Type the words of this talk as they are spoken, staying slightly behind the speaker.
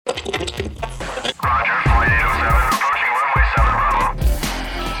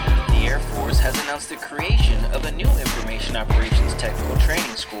announced the creation of a new Information Operations Technical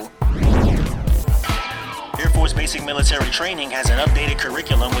Training School. Air Force Basic Military Training has an updated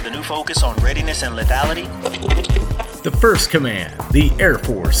curriculum with a new focus on readiness and lethality. The first command, the Air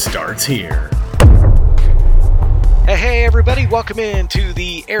Force, starts here. Hey everybody, welcome into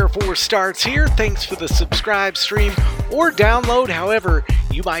the Air Force Starts Here. Thanks for the subscribe, stream, or download. However,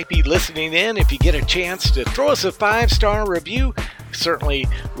 you might be listening in. If you get a chance to throw us a 5-star review, certainly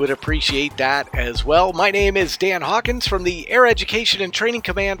would appreciate that as well. My name is Dan Hawkins from the Air Education and Training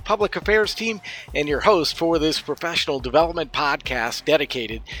Command Public Affairs team, and your host for this professional development podcast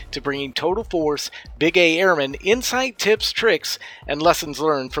dedicated to bringing total force, Big A Airmen insight, tips, tricks, and lessons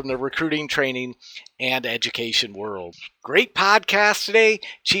learned from the recruiting, training, and education world. Great podcast today.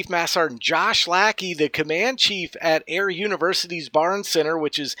 Chief Master Sgt. Josh Lackey, the command chief at Air University's Barnes Center,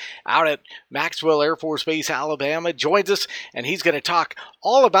 which is out at Maxwell Air Force Base, Alabama, joins us, and he's going to talk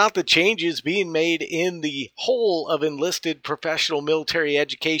all about the changes being made in the whole of enlisted professional military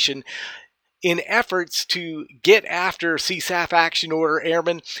education in efforts to get after CSAF Action Order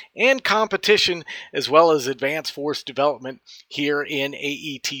Airmen and competition, as well as advanced force development here in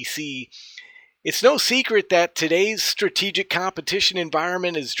AETC. It's no secret that today's strategic competition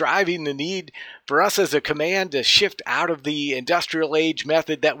environment is driving the need for us as a command to shift out of the industrial age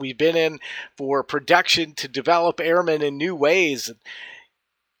method that we've been in for production to develop airmen in new ways.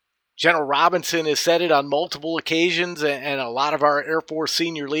 General Robinson has said it on multiple occasions, and a lot of our Air Force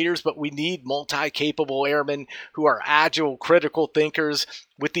senior leaders, but we need multi-capable airmen who are agile, critical thinkers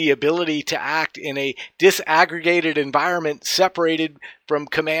with the ability to act in a disaggregated environment separated from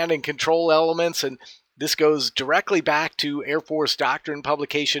command and control elements. And this goes directly back to Air Force Doctrine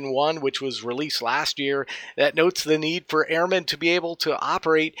Publication 1, which was released last year, that notes the need for airmen to be able to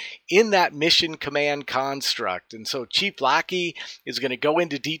operate in that mission command construct. And so Chief Lackey is going to go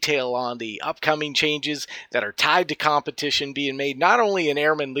into detail on the upcoming changes that are tied to competition being made not only in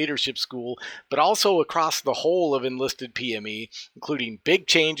Airman Leadership School, but also across the whole of enlisted PME, including big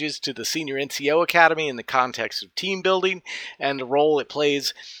changes to the Senior NCO Academy in the context of team building and the role it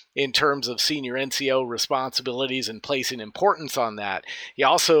plays in terms of senior NCO responsibilities and placing importance on that. He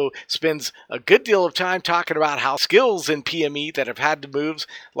also spends a good deal of time talking about how skills in PME that have had to move,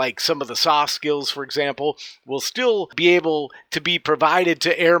 like some of the soft skills, for example, will still be able to be provided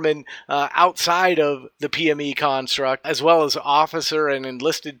to airmen outside of the PME construct, as well as officer and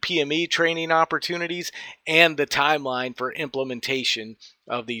enlisted PME training opportunities and the timeline for implementation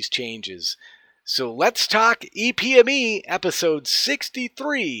of these changes. So let's talk ePME. Episode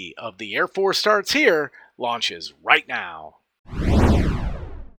 63 of the Air Force Starts Here launches right now.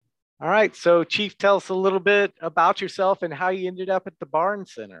 All right, so Chief, tell us a little bit about yourself and how you ended up at the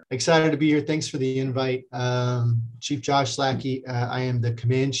Barnes Center. Excited to be here. Thanks for the invite. Chief Josh Lackey. I am the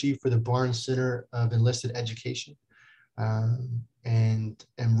command chief for the Barnes Center of Enlisted Education. And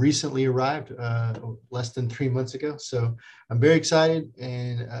am recently arrived less than 3 months ago. So I'm very excited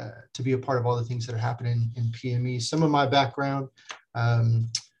and to be a part of all the things that are happening in PME. Some of my background,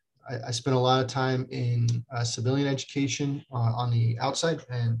 I spent a lot of time in civilian education on the outside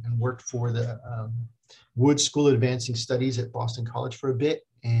and worked for the Wood School of Advancing Studies at Boston College for a bit.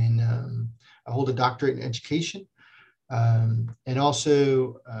 And I hold a doctorate in education. And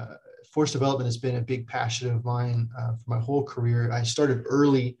also force development has been a big passion of mine for my whole career. I started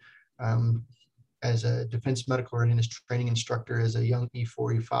early as a defense medical readiness training instructor as a young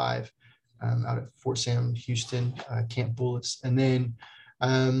E4, E5 out at Fort Sam, Houston, Camp Bullets. And then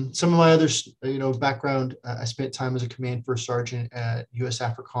some of my other, background, I spent time as a command first sergeant at US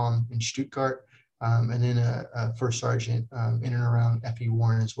AFRICOM in Stuttgart, and then a first sergeant in and around FE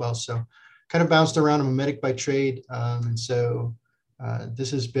Warren as well. So kind of bounced around. I'm a medic by trade. And so this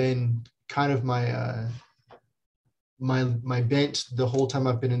has been kind of my my bent the whole time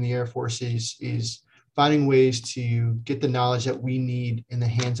I've been in the Air Force is finding ways to get the knowledge that we need in the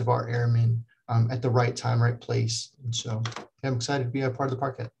hands of our airmen at the right time, right place. And so I'm excited to be a part of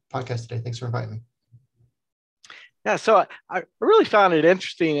the podcast today. Thanks for inviting me. Yeah, so I really found it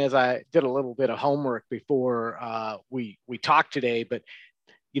interesting as I did a little bit of homework before we talked today. But,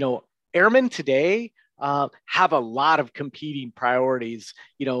 airmen today have a lot of competing priorities,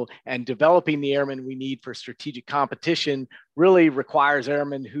 and developing the airmen we need for strategic competition really requires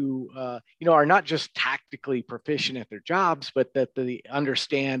airmen who, are not just tactically proficient at their jobs, but that they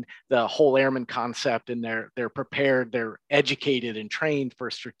understand the whole airman concept and they're prepared, they're educated and trained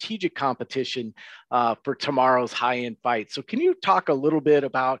for strategic competition for tomorrow's high-end fight. So can you talk a little bit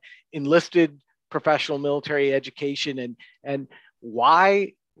about enlisted professional military education and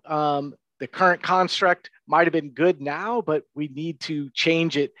why the current construct might have been good now, but we need to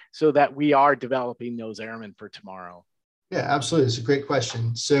change it so that we are developing those airmen for tomorrow? Yeah, absolutely. It's a great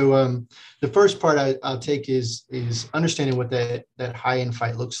question. So the first part I'll take is understanding what that high-end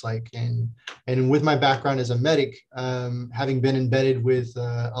fight looks like. And with my background as a medic, having been embedded with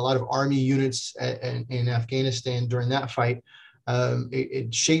a lot of Army units in Afghanistan during that fight,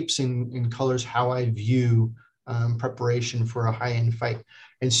 it shapes and colors how I view preparation for a high-end fight.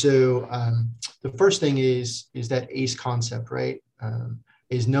 And so the first thing is that ACE concept, right?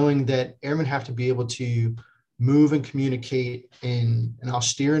 Is knowing that airmen have to be able to move and communicate in an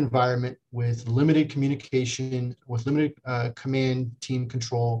austere environment with limited communication, with limited command team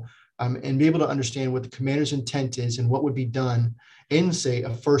control, and be able to understand what the commander's intent is and what would be done in, say,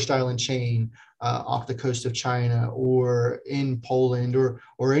 a first island chain off the coast of China or in Poland or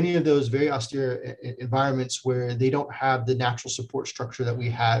any of those very austere environments where they don't have the natural support structure that we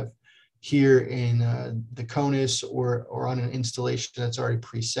have here in the CONUS or on an installation that's already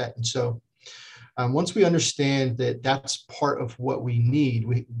preset. And so once we understand that that's part of what we need,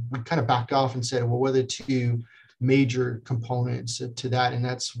 we kind of backed off and said, well, what are the two major components to that? And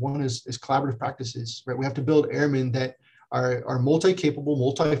that's one is collaborative practices, right? We have to build airmen that are multi-capable,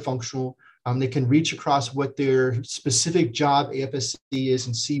 multifunctional. They can reach across what their specific job AFSC is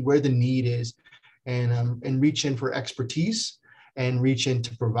and see where the need is and reach in for expertise and reach in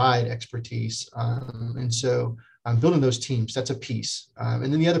to provide expertise. And so building those teams, that's a piece.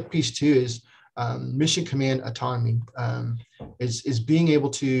 And then the other piece too is mission command autonomy, is being able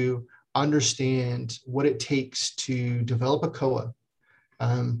to understand what it takes to develop a COA,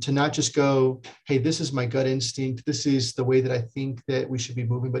 to not just go, hey, this is my gut instinct, this is the way that I think that we should be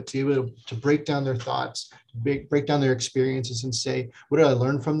moving, but to be able to break down their thoughts, break down their experiences and say, what did I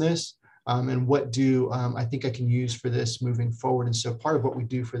learn from this? And what do I think I can use for this moving forward? And so part of what we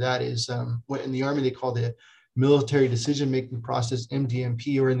do for that is what in the Army they call the military decision-making process,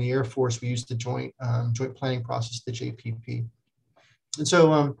 MDMP, or in the Air Force, we use the joint planning process, the JPP. And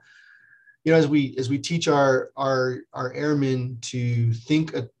so, as we teach our airmen to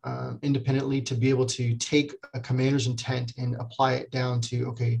think independently, to be able to take a commander's intent and apply it down to,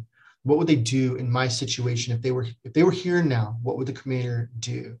 okay, what would they do in my situation if they were here now? What would the commander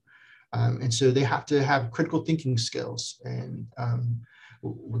do? And so they have to have critical thinking skills, and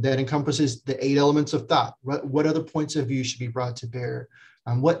that encompasses the 8 elements of thought. What other points of view should be brought to bear?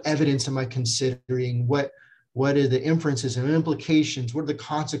 What evidence am I considering? What are the inferences and implications? What are the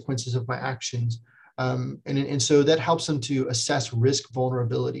consequences of my actions? And so that helps them to assess risk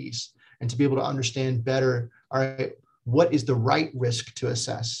vulnerabilities and to be able to understand better, all right, what is the right risk to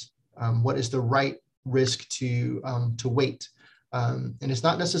assess? What is the right risk to weight? And it's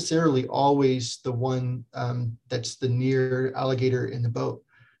not necessarily always the one that's the near alligator in the boat.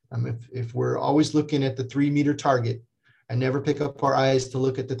 If we're always looking at the 3-meter target and never pick up our eyes to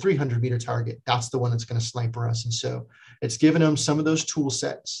look at the 300-meter target, that's the one that's going to sniper us. And so it's given them some of those tool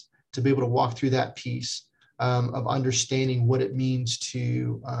sets to be able to walk through that piece of understanding what it means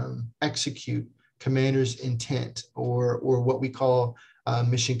to execute commander's intent or what we call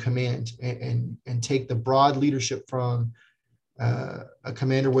mission command and take the broad leadership from a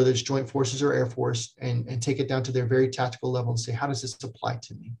commander, whether it's Joint Forces or Air Force, and take it down to their very tactical level and say, how does this apply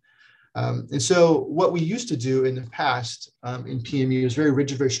to me? And so what we used to do in the past in PME was very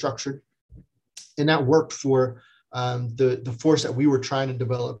rigid, very structured, and that worked for the force that we were trying to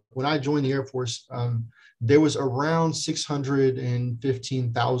develop. When I joined the Air Force, there was around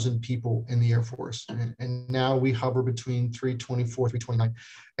 615,000 people in the Air Force, and now we hover between 324, 329.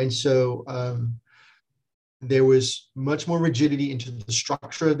 And so there was much more rigidity into the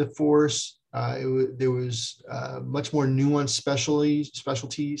structure of the force. There was much more nuanced specialties.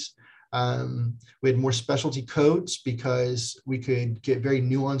 We had more specialty codes because we could get very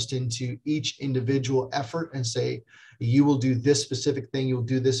nuanced into each individual effort and say, you will do this specific thing, you'll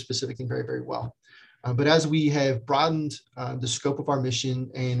do this specific thing very, very well. But as we have broadened the scope of our mission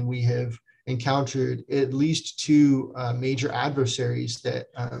and we have encountered at least 2 major adversaries that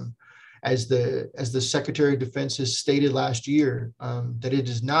as the Secretary of Defense has stated last year, that it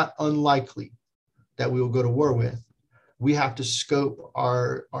is not unlikely that we will go to war with. We have to scope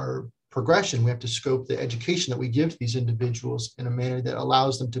our progression. We have to scope the education that we give to these individuals in a manner that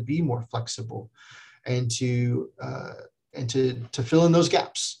allows them to be more flexible and to fill in those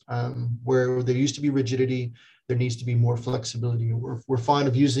gaps where there used to be rigidity. There needs to be more flexibility. We're fond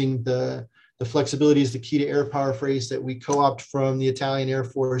of using the flexibility is the key to air power phrase that we co-opt from the Italian Air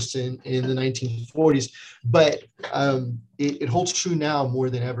Force in the 1940s. But it holds true now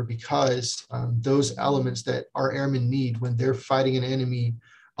more than ever because those elements that our airmen need when they're fighting an enemy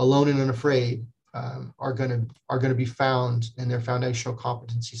alone and unafraid are going to be found in their foundational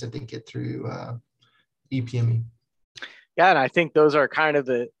competencies that they get through ePME. Yeah, and I think those are kind of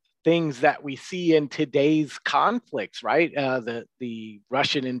the things that we see in today's conflicts, right? The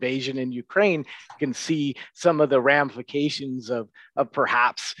Russian invasion in Ukraine, you can see some of the ramifications of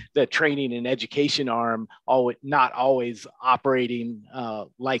perhaps the training and education arm not always operating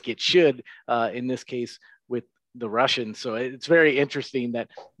like it should, in this case with the Russians. So it's very interesting that,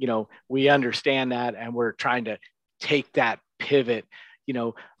 we understand that and we're trying to take that pivot,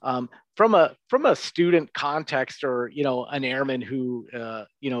 from a student context, or an airman who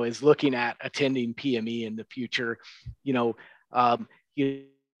is looking at attending PME in the future.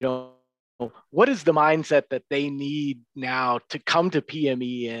 What is the mindset that they need now to come to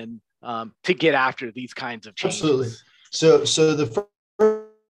PME and to get after these kinds of changes? Absolutely. So the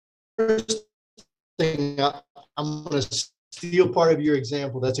first thing, I'm going to steal part of your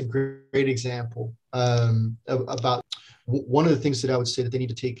example. That's a great example about one of the things that I would say that they need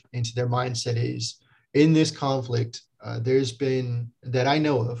to take into their mindset is, in this conflict, there's been, that I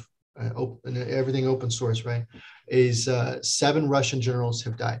know of, everything open source, right, is 7 Russian generals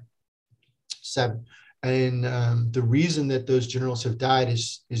have died. 7. And the reason that those generals have died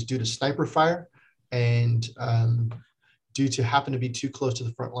is due to sniper fire and due to happen to be too close to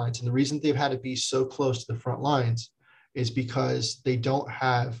the front lines. And the reason they've had to be so close to the front lines is because they don't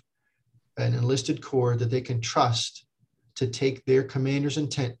have an enlisted corps that they can trust to take their commander's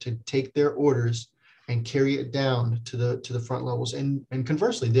intent, to take their orders and carry it down to the front levels. And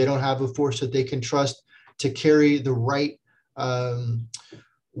conversely, they don't have a force that they can trust to carry the right,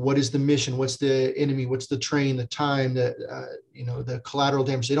 what is the mission, what's the enemy, what's the train, the time, the collateral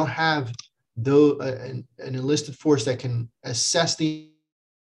damage. They don't have an enlisted force that can assess the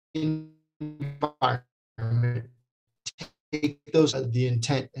environment, take the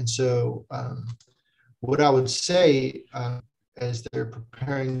intent. And so what I would say as they're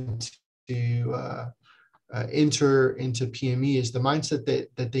preparing to enter into PME is the mindset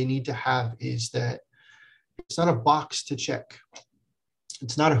that they need to have is that it's not a box to check.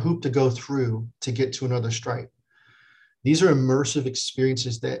 It's not a hoop to go through to get to another strike. These are immersive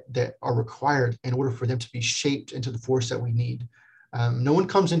experiences that are required in order for them to be shaped into the force that we need. No one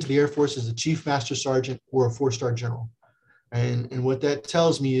comes into the Air Force as a Chief Master Sergeant or a 4-star general. And what that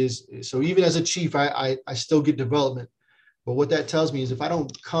tells me is, so even as a chief, I still get development. But what that tells me is if I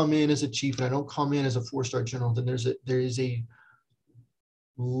don't come in as a chief and I don't come in as a 4-star general, then there is a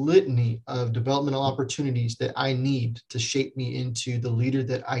litany of developmental opportunities that I need to shape me into the leader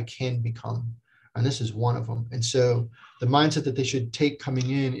that I can become. And this is one of them. And so the mindset that they should take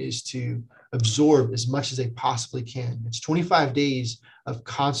coming in is to absorb as much as they possibly can. It's 25 days of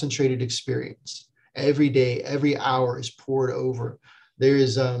concentrated experience. Every day, every hour is poured over. There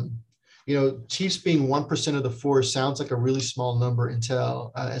is, chiefs being 1% of the force sounds like a really small number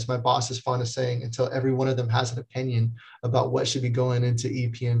until, as my boss is fond of saying, until every one of them has an opinion about what should be going into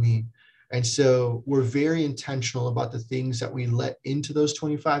ePME. And so we're very intentional about the things that we let into those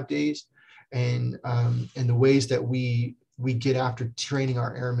 25 days and the ways that we get after training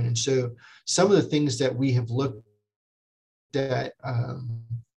our airmen. And so some of the things that we have looked at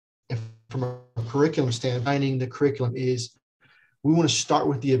from a curriculum standpoint, finding the curriculum is we want to start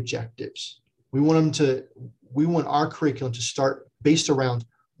with the objectives. We want our curriculum to start based around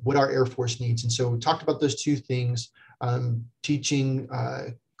what our Air Force needs. And so we talked about those two things, teaching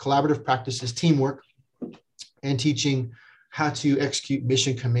collaborative practices, teamwork, and teaching how to execute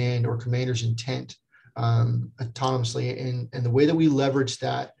mission command or commander's intent autonomously. And the way that we leverage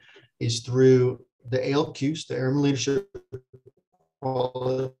that is through the ALQs, the Airman Leadership a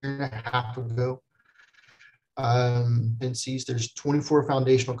year and a half ago. There's 24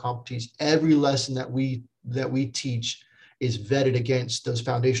 foundational competencies. Every lesson that we teach is vetted against those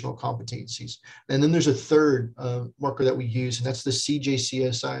foundational competencies. And then there's a third marker that we use, and that's the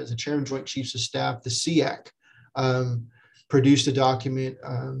CJCSI, the Chairman Joint Chiefs of Staff. The SEAC produced a document,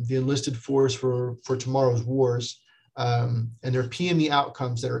 the enlisted force for tomorrow's wars, and their PME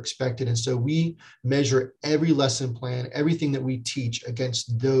outcomes that are expected. And so we measure every lesson plan, everything that we teach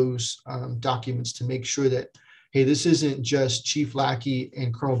against those documents to make sure that, hey, this isn't just Chief Lackey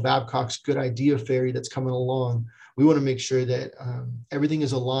and Colonel Babcock's good idea fairy that's coming along. We want to make sure that everything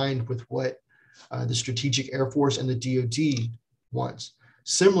is aligned with what the Strategic Air Force and the DoD wants.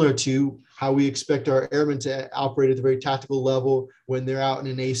 Similar to how we expect our airmen to operate at the very tactical level when they're out in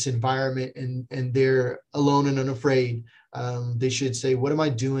an ACE environment and they're alone and unafraid. They should say, what am I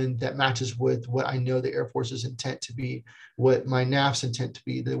doing that matches with what I know the Air Force's intent to be, what my NAF's intent to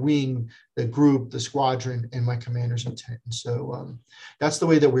be, the wing, the group, the squadron, and my commander's intent. And so that's the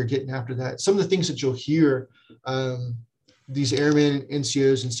way that we're getting after that. Some of the things that you'll hear, these airmen,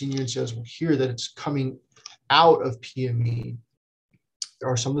 NCOs, and senior NCOs will hear that it's coming out of PME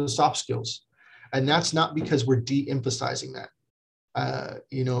are some of the soft skills. And that's not because we're de-emphasizing that.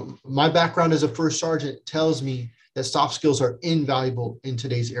 My background as a first sergeant tells me that soft skills are invaluable in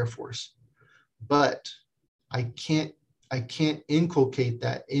today's Air Force, but I can't inculcate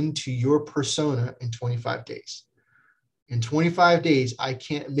that into your persona in 25 days. In 25 days, I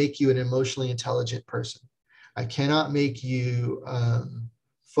can't make you an emotionally intelligent person. I cannot make you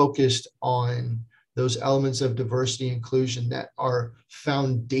focused on those elements of diversity and inclusion that are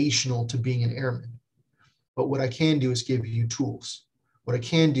foundational to being an airman. But what I can do is give you tools. What I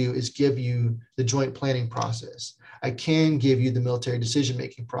can do is give you the joint planning process. I can give you the military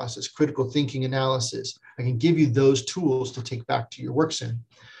decision-making process, critical thinking analysis. I can give you those tools to take back to your work center.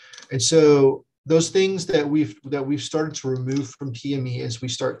 And so those things that we've started to remove from PME as we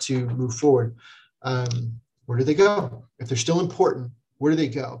start to move forward, where do they go? If they're still important, where do they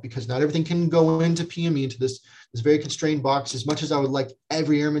go? Because not everything can go into PME, into this very constrained box. As much as I would like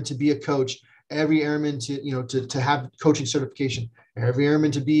every airman to be a coach, every airman to have coaching certification, every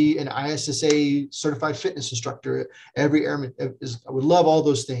airman to be an ISSA certified fitness instructor, every airman I would love all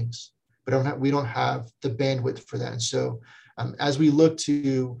those things, but we don't have the bandwidth for that. And so as we look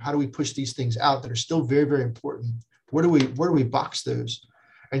to how do we push these things out that are still very, very important, where do we box those?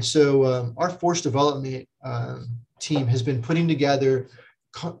 And so our force development team has been putting together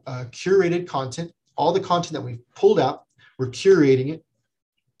curated content. All the content that we've pulled out, we're curating it,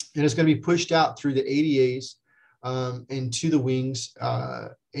 and it's going to be pushed out through the ADAs and to the wings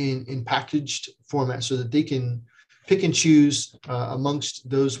in packaged format so that they can pick and choose amongst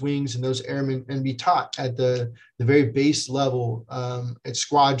those wings and those airmen and be taught at the very base level at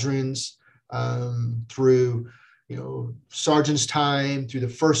squadrons through sergeant's time, through the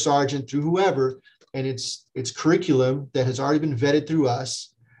first sergeant, through whoever. And it's curriculum that has already been vetted through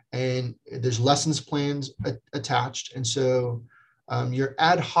us, and there's lessons plans attached. And so your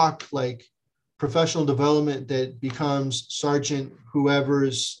ad hoc, like professional development that becomes sergeant,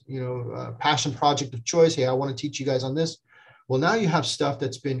 whoever's, passion project of choice. Hey, I want to teach you guys on this. Well, now you have stuff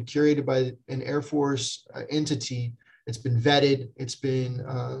that's been curated by an Air Force entity. It's been vetted. It's been,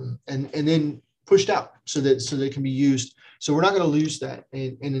 and then pushed out so that it can be used. So we're not going to lose that.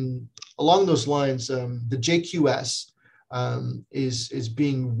 And along those lines, the JQS is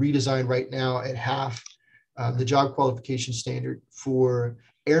being redesigned right now at half the job qualification standard for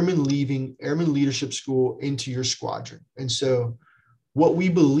airmen leaving airmen leadership school into your squadron. And so what we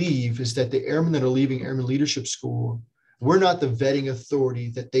believe is that the airmen that are leaving airmen leadership school, we're not the vetting authority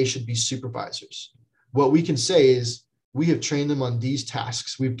that they should be supervisors. What we can say is we have trained them on these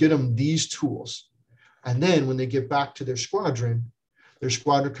tasks. We've given them these tools. And then when they get back to their squadron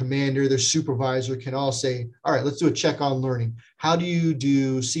commander, their supervisor can all say, all right, let's do a check on learning. How do you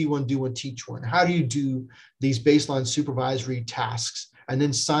do see one, do one, teach one? How do you do these baseline supervisory tasks? And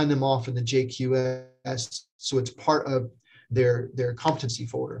then sign them off in the JQS so it's part of their competency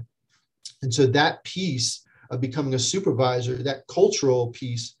folder. And so that piece of becoming a supervisor, that cultural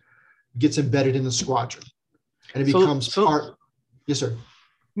piece, gets embedded in the squadron. And it becomes part. Yes, sir.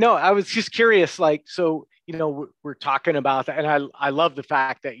 No, I was just curious, we're talking about that. And I love the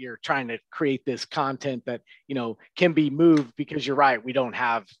fact that you're trying to create this content that, can be moved, because you're right. We don't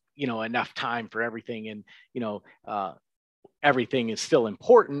have, enough time for everything. And, everything is still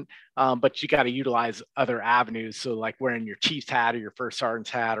important, but you got to utilize other avenues. So like wearing your chief's hat or your first sergeant's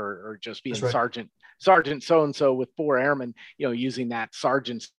hat, or just being right. Sergeant so-and-so with 4 airmen, using that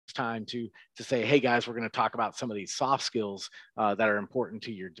sergeant's time to say, hey guys, we're going to talk about some of these soft skills that are important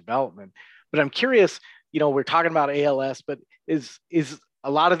to your development. But I'm curious, we're talking about ALS, but is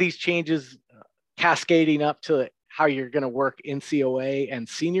a lot of these changes cascading up to how you're going to work NCOA and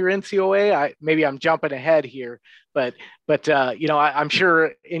senior NCOA? Maybe I'm jumping ahead here, but I'm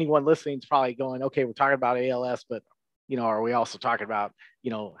sure anyone listening is probably going, okay, we're talking about ALS, but are we also talking about,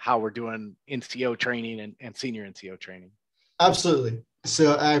 how we're doing NCO training and senior NCO training? Absolutely.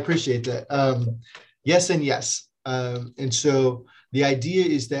 So I appreciate that. Yes and yes. And so the idea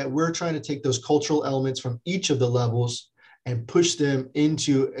is that we're trying to take those cultural elements from each of the levels and push them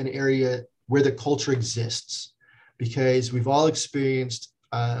into an area where the culture exists. Because we've all experienced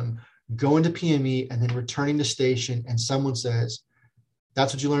going to PME and then returning to station, and someone says,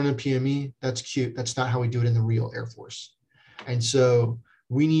 that's what you learn in PME? That's cute. That's not how we do it in the real Air Force. And so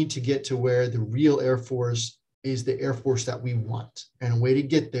we need to get to where the real Air Force is the Air Force that we want. And a way to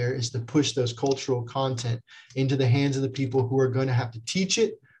get there is to push those cultural content into the hands of the people who are going to have to teach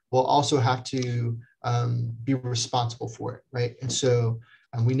it, will also have to be responsible for it, right? And so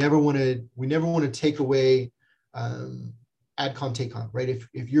we never want to take away AdCom, TACOM, right?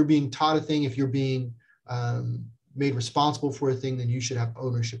 If you're being taught a thing, if you're being made responsible for a thing, then you should have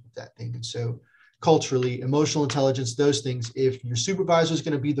ownership of that thing. And so culturally, emotional intelligence, those things, if your supervisor is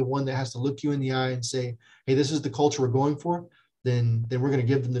going to be the one that has to look you in the eye and say, hey, this is the culture we're going for, then we're going to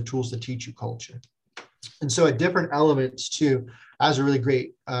give them the tools to teach you culture. And so at different elements too, that's a really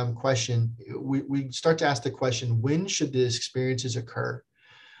great question. We start to ask the question, when should these experiences occur?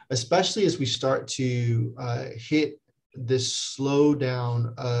 Especially as we start to hit this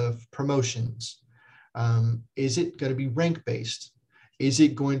slowdown of promotions. Is it going to be rank-based? Is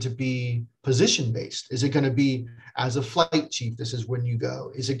it going to be position-based? Is it going to be as a flight chief, this is when you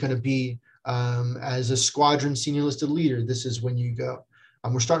go? Is it going to be as a squadron senior enlisted leader, this is when you go?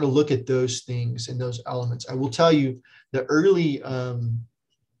 We're starting to look at those things and those elements. I will tell you the early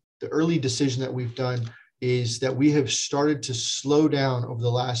decision that we've done is that we have started to slow down over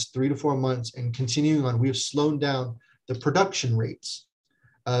the last 3 to 4 months, and continuing on, we have slowed down the production rates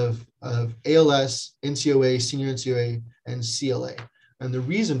of ALS, NCOA, senior NCOA, and CLA. And the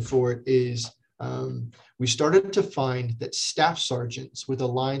reason for it is we started to find that staff sergeants with a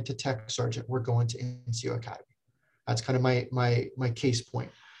line to tech sergeant were going to NCO Academy. That's kind of my case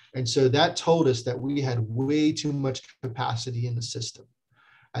point. And so that told us that we had way too much capacity in the system,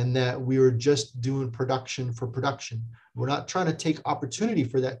 and that we were just doing production for production. We're not trying to take opportunity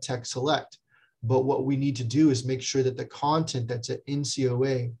for that tech select, but what we need to do is make sure that the content that's at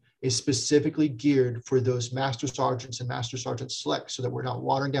NCOA is specifically geared for those master sergeants and master sergeant select, so that we're not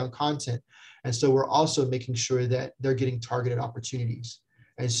watering down content. And so we're also making sure that they're getting targeted opportunities.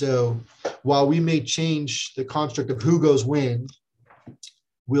 And so while we may change the construct of who goes when,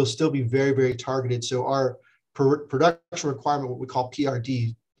 we'll still be very, very targeted. So our production requirement, what we call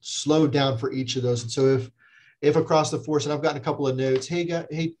PRD, slowed down for each of those. And so if across the force, and I've gotten a couple of notes,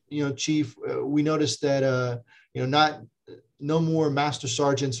 hey, Chief, we noticed that, no more master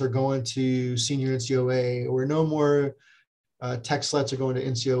sergeants are going to senior NCOA, or no more tech slets are going to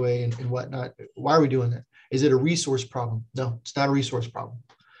NCOA and whatnot. Why are we doing that? Is it a resource problem? No, it's not a resource problem.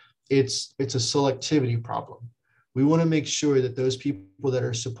 It's a selectivity problem. We want to make sure that those people that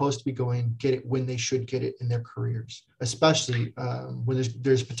are supposed to be going get it when they should get it in their careers, especially when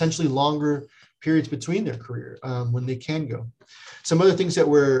there's potentially longer periods between their career when they can go. Some other things that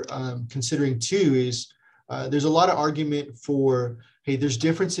we're considering too is there's a lot of argument for, hey, there's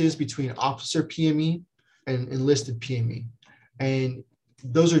differences between officer PME and enlisted PME. And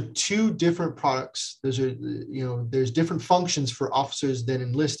those are two different products. Those are, there's different functions for officers than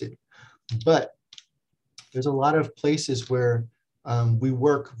enlisted. But there's a lot of places where we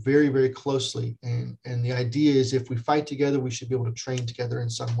work very, very closely. And the idea is if we fight together, we should be able to train together in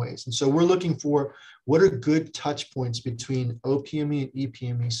some ways. And so we're looking for what are good touch points between OPME and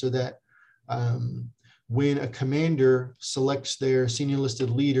ePME, so that when a commander selects their senior enlisted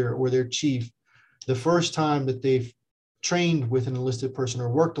leader or their chief, the first time that they've trained with an enlisted person or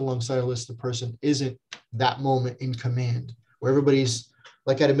worked alongside an enlisted person isn't that moment in command where everybody's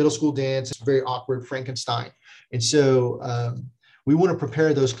like at a middle school dance, it's very awkward, Frankenstein. And so we want to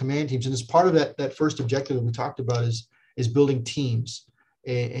prepare those command teams. And as part of that first objective that we talked about is building teams.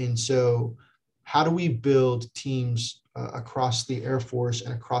 And so how do we build teams across the Air Force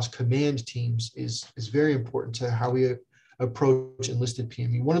and across command teams is very important to how we approach enlisted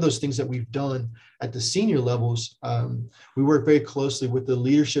PME. One of those things that we've done at the senior levels, we work very closely with the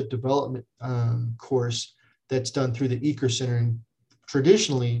leadership development course that's done through the ECR Center. And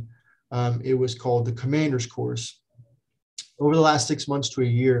traditionally, it was called the Commander's Course. Over the last 6 months to a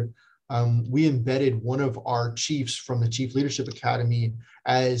year, we embedded one of our chiefs from the Chief Leadership Academy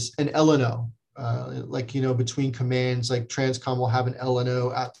as an LNO. Between commands, like Transcom will have an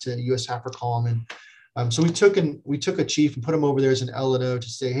LNO out to US AFRICOM. And so we took a chief and put him over there as an LNO to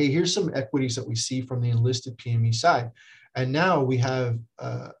say, hey, here's some equities that we see from the enlisted PME side. And now we have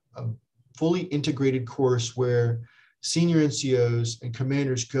a fully integrated course where senior NCOs and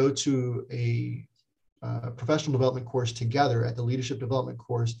commanders go to a professional development course together at the leadership development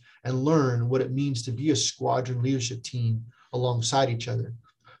course and learn what it means to be a squadron leadership team alongside each other.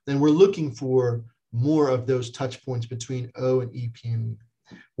 Then we're looking for more of those touch points between O and ePME.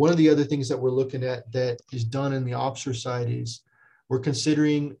 One of the other things that we're looking at that is done in the officer side is we're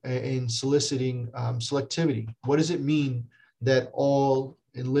considering and soliciting selectivity. What does it mean that all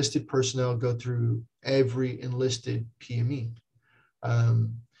enlisted personnel go through every enlisted PME?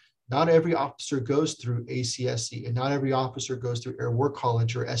 not every officer goes through ACSC, and not every officer goes through Air War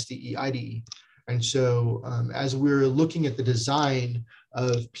College or SDE, IDE. And so as we're looking at the design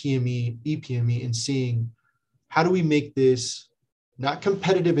of PME, ePME, and seeing how do we make this not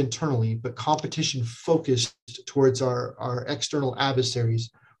competitive internally, but competition focused towards our external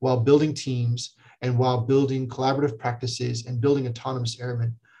adversaries while building teams and while building collaborative practices and building autonomous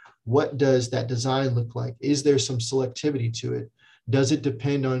airmen, what does that design look like? Is there some selectivity to it? Does it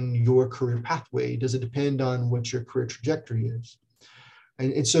depend on your career pathway? Does it depend on what your career trajectory is?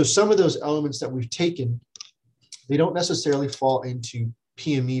 And so some of those elements that we've taken, they don't necessarily fall into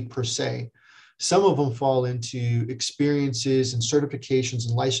PME per se. Some of them fall into experiences and certifications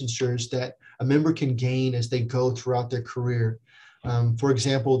and licensures that a member can gain as they go throughout their career. For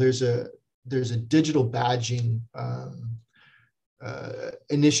example, there's a digital badging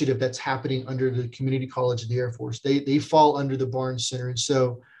initiative that's happening under the Community College of the Air Force. They fall under the Barnes Center. And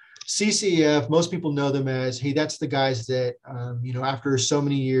so CCF, most people know them as, hey, that's the guys that, after so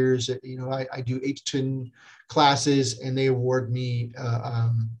many years, I do 8 to 10 classes and they award me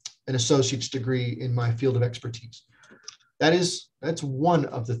an associate's degree in my field of expertise. That's one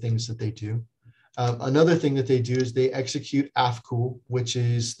of the things that they do. Another thing that they do is they execute AFCOOL, which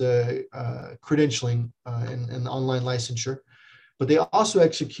is the credentialing and online licensure. But they also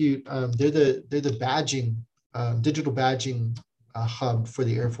execute, they're the badging, digital badging hub for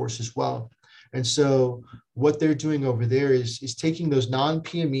the Air Force as well. And so what they're doing over there is taking those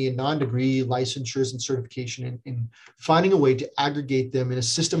non-PME and non-degree licensures and certification and finding a way to aggregate them in a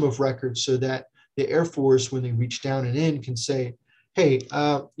system of records so that the Air Force, when they reach down and in, can say, hey,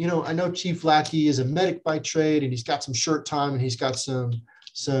 I know Chief Lackey is a medic by trade and he's got some shirt time and he's got some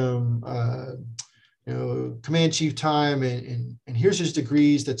command chief time and here's his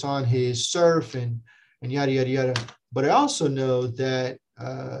degrees that's on his SURF and yada, yada, yada. But I also know that,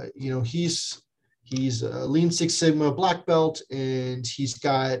 he's a Lean Six Sigma black belt and he's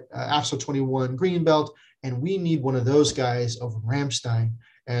got AFSO 21 green belt. And we need one of those guys over Ramstein.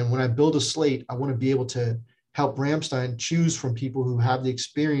 And when I build a slate, I want to be able to help Ramstein choose from people who have the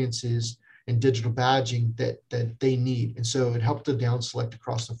experiences in digital badging that they need. And so it helped to down select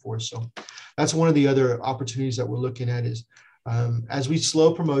across the force. So that's one of the other opportunities that we're looking at is as we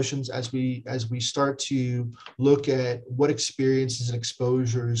slow promotions, as we start to look at what experiences and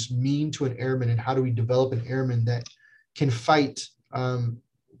exposures mean to an airman and how do we develop an airman that can fight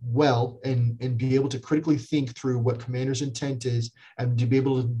well and be able to critically think through what commander's intent is and to be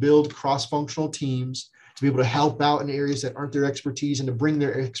able to build cross-functional teams, to be able to help out in areas that aren't their expertise and to bring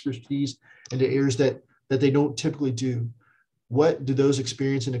their expertise into areas that they don't typically do. What do those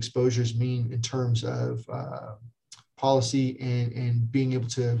experience and exposures mean in terms of policy and being able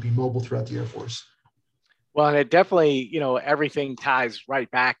to be mobile throughout the Air Force? Well, and it definitely, everything ties right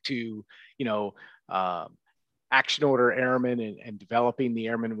back to, action order airmen and developing the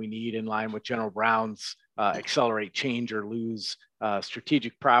airmen we need in line with General Brown's accelerate, change, or lose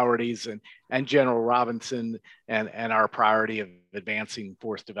strategic priorities and General Robinson and our priority of advancing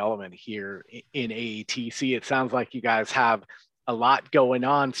force development here in AATC. It sounds like you guys have a lot going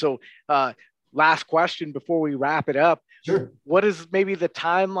on. So last question before we wrap it up. Sure. What is maybe the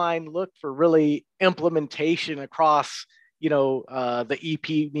timeline look for really implementation across the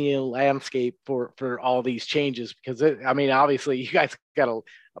ePME landscape for all these changes? Because obviously you guys got a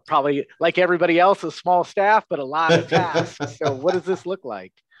probably, like everybody else, a small staff, but a lot of tasks. So what does this look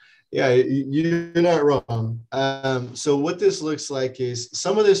like? Yeah, you're not wrong. So what this looks like is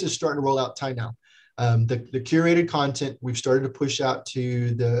some of this is starting to roll out time now. The curated content we've started to push out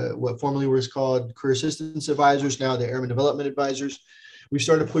to what formerly was called career assistance advisors, now the airman development advisors. We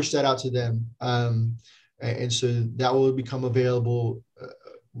started to push that out to them. And so that will become available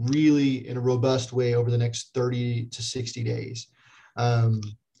really in a robust way over the next 30 to 60 days.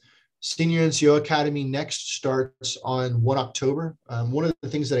 Senior NCO Academy next starts on 1 October. One of the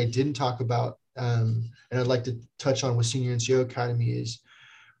things that I didn't talk about, and I'd like to touch on with Senior NCO Academy is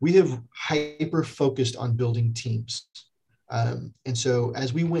we have hyper focused on building teams. And so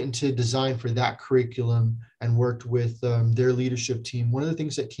as we went into design for that curriculum and worked with their leadership team, one of the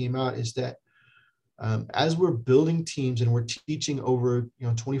things that came out is that as we're building teams and we're teaching over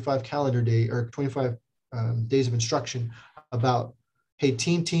 25 calendar day or 25 days of instruction about, hey,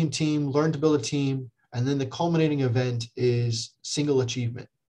 team, learn to build a team. And then the culminating event is single achievement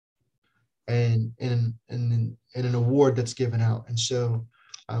and an award that's given out. And so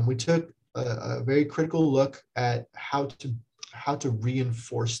we took a very critical look at how to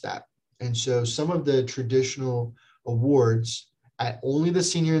reinforce that. And so some of the traditional awards at only the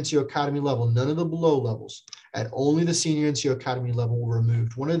Senior NCO Academy level, none of the below levels, at only the senior NCO Academy level were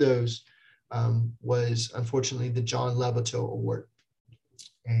removed. One of those was unfortunately the John Levitot Award.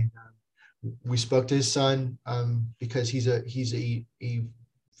 And we spoke to his son because he's a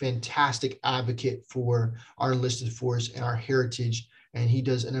fantastic advocate for our enlisted force and our heritage, and he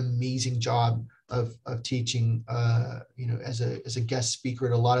does an amazing job of teaching, as a guest speaker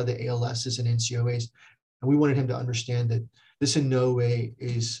at a lot of the ALSs and NCOAs. And we wanted him to understand that this in no way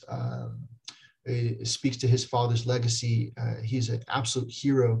it speaks to his father's legacy. He's an absolute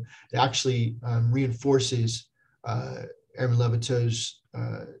hero that actually reinforces Airman Levitot's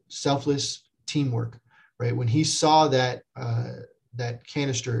selfless teamwork. Right when he saw that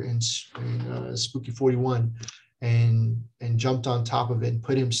canister in Spooky 41 and jumped on top of it and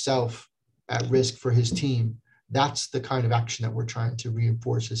put himself at risk for his team, that's the kind of action that we're trying to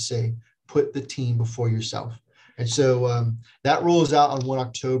reinforce, is say, put the team before yourself. And so that rolls out on 1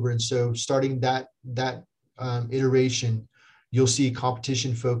 October. And so starting that iteration, you'll see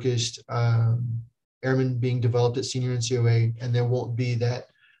competition-focused airmen being developed at senior NCOA, and there won't be that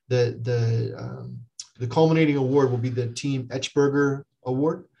the culminating award will be the Team Etchberger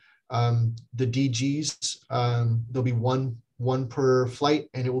Award. The DGs, there'll be one per flight,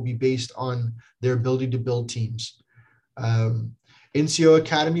 and it will be based on their ability to build teams. NCO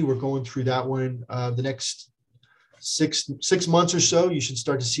Academy, we're going through that one. The next six months or so, you should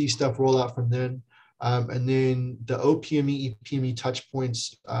start to see stuff roll out from then. And then the OPME, ePME touch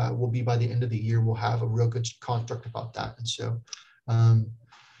points will be by the end of the year. We'll have a real good construct about that. And so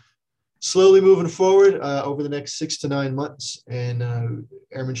slowly moving forward over the next 6 to 9 months, and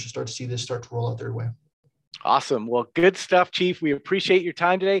airmen should start to see this start to roll out their way. Awesome. Well, good stuff, Chief. We appreciate your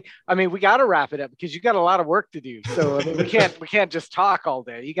time today. I mean, we got to wrap it up because you got a lot of work to do. So I mean, we can't just talk all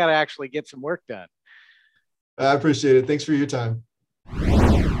day. You got to actually get some work done. I appreciate it. Thanks for your time.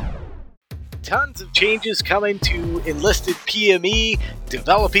 Tons of changes coming to enlisted PME.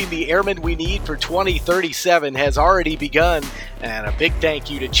 Developing the airmen we need for 2037 has already begun. And a big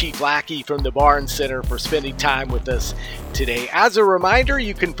thank you to Chief Lackey from the Barnes Center for spending time with us today. As a reminder,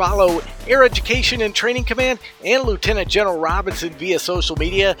 you can follow Air Education and Training Command and Lieutenant General Robinson via social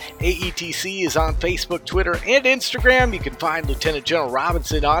media. AETC is on Facebook, Twitter, and Instagram. You can find Lieutenant General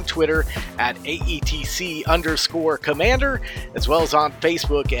Robinson on Twitter at AETC_Commander, as well as on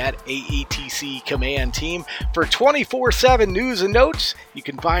Facebook at AETC Command Team. For 24/7 news and notes, you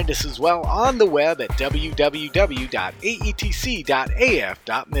can find us as well on the web at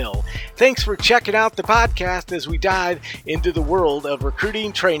www.aetc.af.mil. Thanks for checking out the podcast as we dive into the world of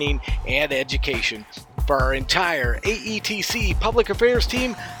recruiting, training, and education. For our entire AETC Public Affairs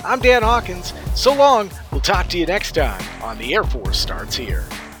team, I'm Dan Hawkins. So long. We'll talk to you next time on The Air Force Starts Here.